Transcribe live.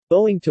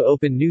Boeing to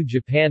open new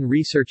Japan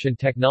Research and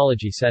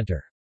Technology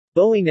Center.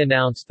 Boeing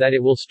announced that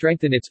it will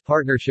strengthen its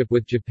partnership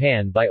with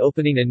Japan by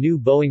opening a new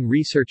Boeing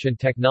Research and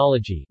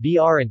Technology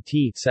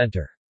 (BR&T)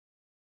 Center.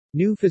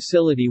 New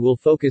facility will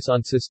focus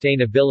on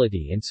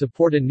sustainability and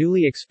support a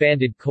newly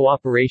expanded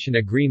cooperation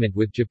agreement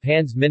with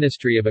Japan's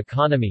Ministry of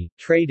Economy,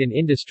 Trade and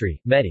Industry,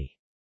 METI.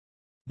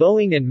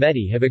 Boeing and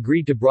METI have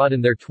agreed to broaden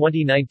their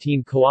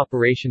 2019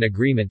 cooperation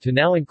agreement to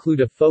now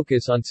include a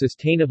focus on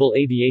sustainable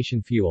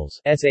aviation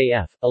fuels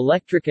 (SAF),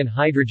 electric and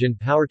hydrogen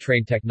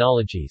powertrain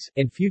technologies,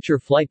 and future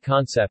flight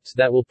concepts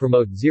that will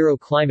promote zero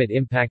climate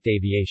impact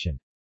aviation.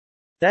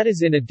 That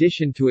is in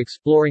addition to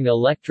exploring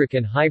electric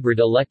and hybrid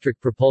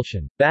electric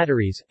propulsion,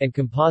 batteries, and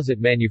composite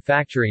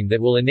manufacturing that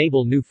will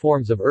enable new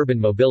forms of urban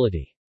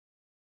mobility.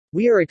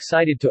 We are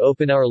excited to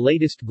open our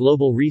latest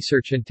Global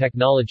Research and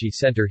Technology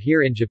Center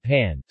here in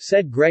Japan,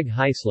 said Greg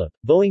Hyslop,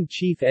 Boeing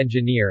Chief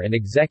Engineer and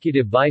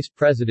Executive Vice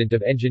President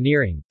of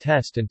Engineering,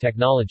 Test and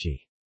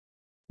Technology.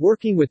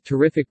 Working with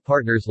terrific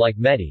partners like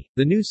METI,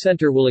 the new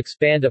center will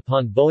expand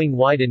upon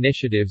Boeing-wide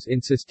initiatives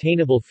in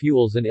sustainable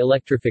fuels and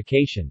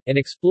electrification, and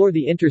explore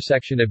the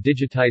intersection of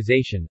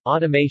digitization,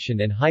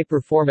 automation and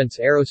high-performance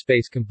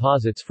aerospace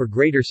composites for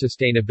greater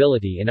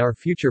sustainability in our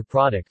future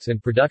products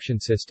and production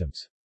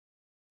systems.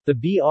 The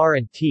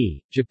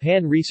BR&T,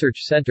 Japan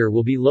Research Center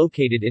will be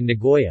located in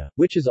Nagoya,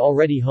 which is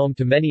already home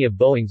to many of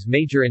Boeing's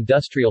major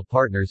industrial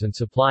partners and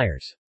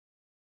suppliers.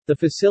 The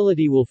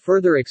facility will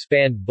further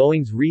expand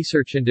Boeing's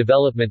research and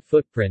development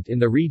footprint in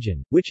the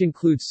region, which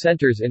includes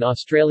centers in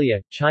Australia,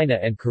 China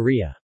and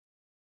Korea.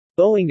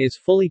 Boeing is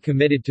fully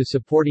committed to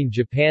supporting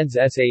Japan's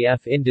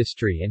SAF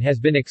industry and has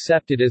been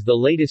accepted as the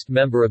latest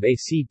member of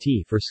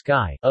ACT for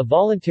Sky, a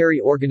voluntary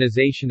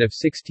organization of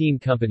 16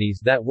 companies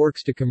that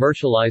works to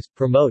commercialize,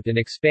 promote and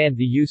expand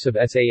the use of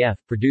SAF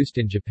produced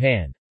in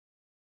Japan.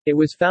 It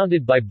was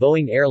founded by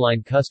Boeing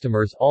airline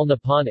customers All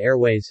Nippon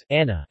Airways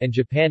 (ANA) and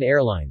Japan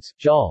Airlines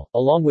 (JAL),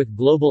 along with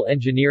global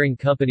engineering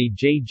company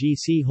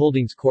JGC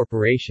Holdings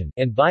Corporation,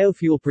 and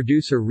biofuel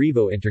producer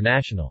Revo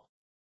International.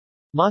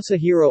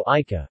 Masahiro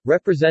Aika,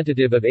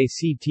 representative of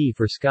ACT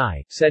for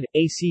Sky, said,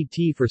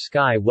 ACT for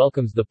Sky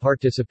welcomes the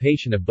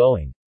participation of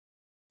Boeing.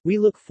 We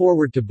look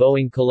forward to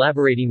Boeing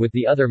collaborating with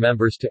the other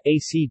members to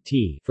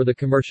ACT for the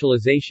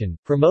commercialization,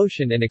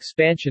 promotion and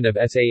expansion of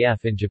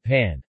SAF in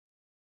Japan.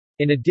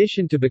 In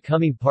addition to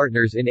becoming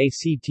partners in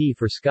ACT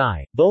for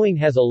Sky, Boeing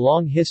has a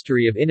long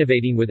history of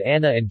innovating with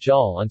ANA and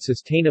JAL on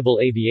sustainable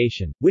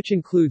aviation, which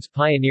includes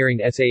pioneering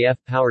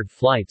SAF-powered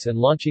flights and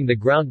launching the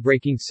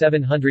groundbreaking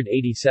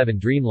 787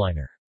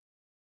 Dreamliner.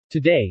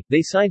 Today,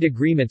 they signed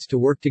agreements to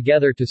work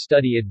together to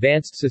study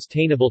advanced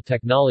sustainable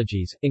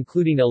technologies,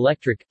 including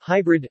electric,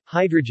 hybrid,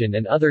 hydrogen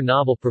and other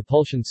novel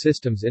propulsion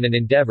systems in an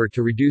endeavor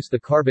to reduce the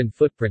carbon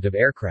footprint of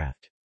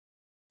aircraft.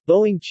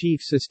 Boeing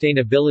Chief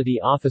Sustainability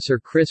Officer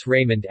Chris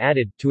Raymond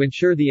added, to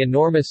ensure the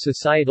enormous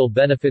societal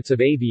benefits of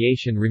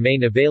aviation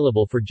remain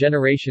available for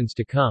generations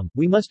to come,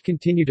 we must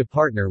continue to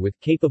partner with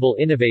capable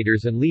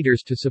innovators and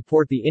leaders to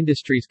support the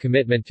industry's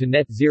commitment to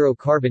net zero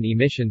carbon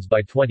emissions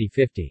by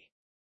 2050.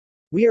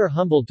 We are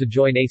humbled to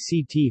join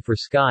ACT for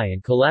Sky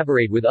and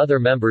collaborate with other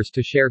members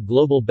to share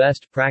global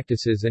best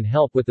practices and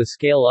help with the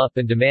scale-up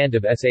and demand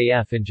of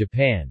SAF in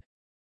Japan.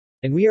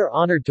 And we are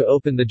honored to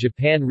open the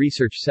Japan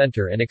Research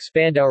Center and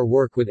expand our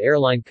work with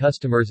airline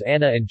customers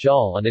ANA and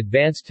JAL on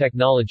advanced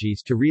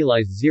technologies to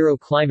realize zero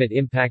climate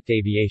impact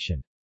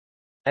aviation.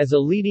 As a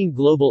leading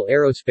global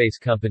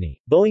aerospace company,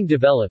 Boeing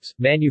develops,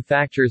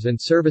 manufactures and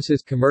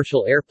services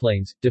commercial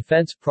airplanes,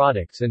 defense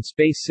products and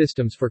space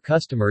systems for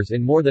customers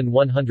in more than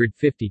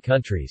 150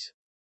 countries.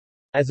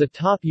 As a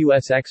top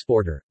U.S.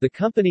 exporter, the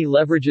company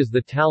leverages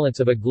the talents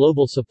of a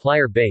global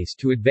supplier base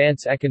to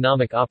advance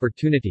economic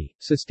opportunity,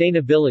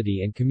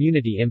 sustainability and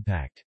community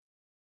impact.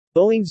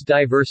 Boeing's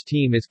diverse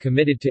team is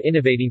committed to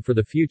innovating for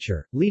the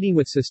future, leading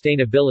with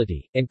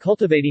sustainability, and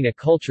cultivating a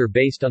culture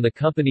based on the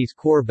company's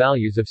core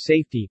values of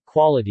safety,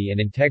 quality and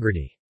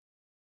integrity.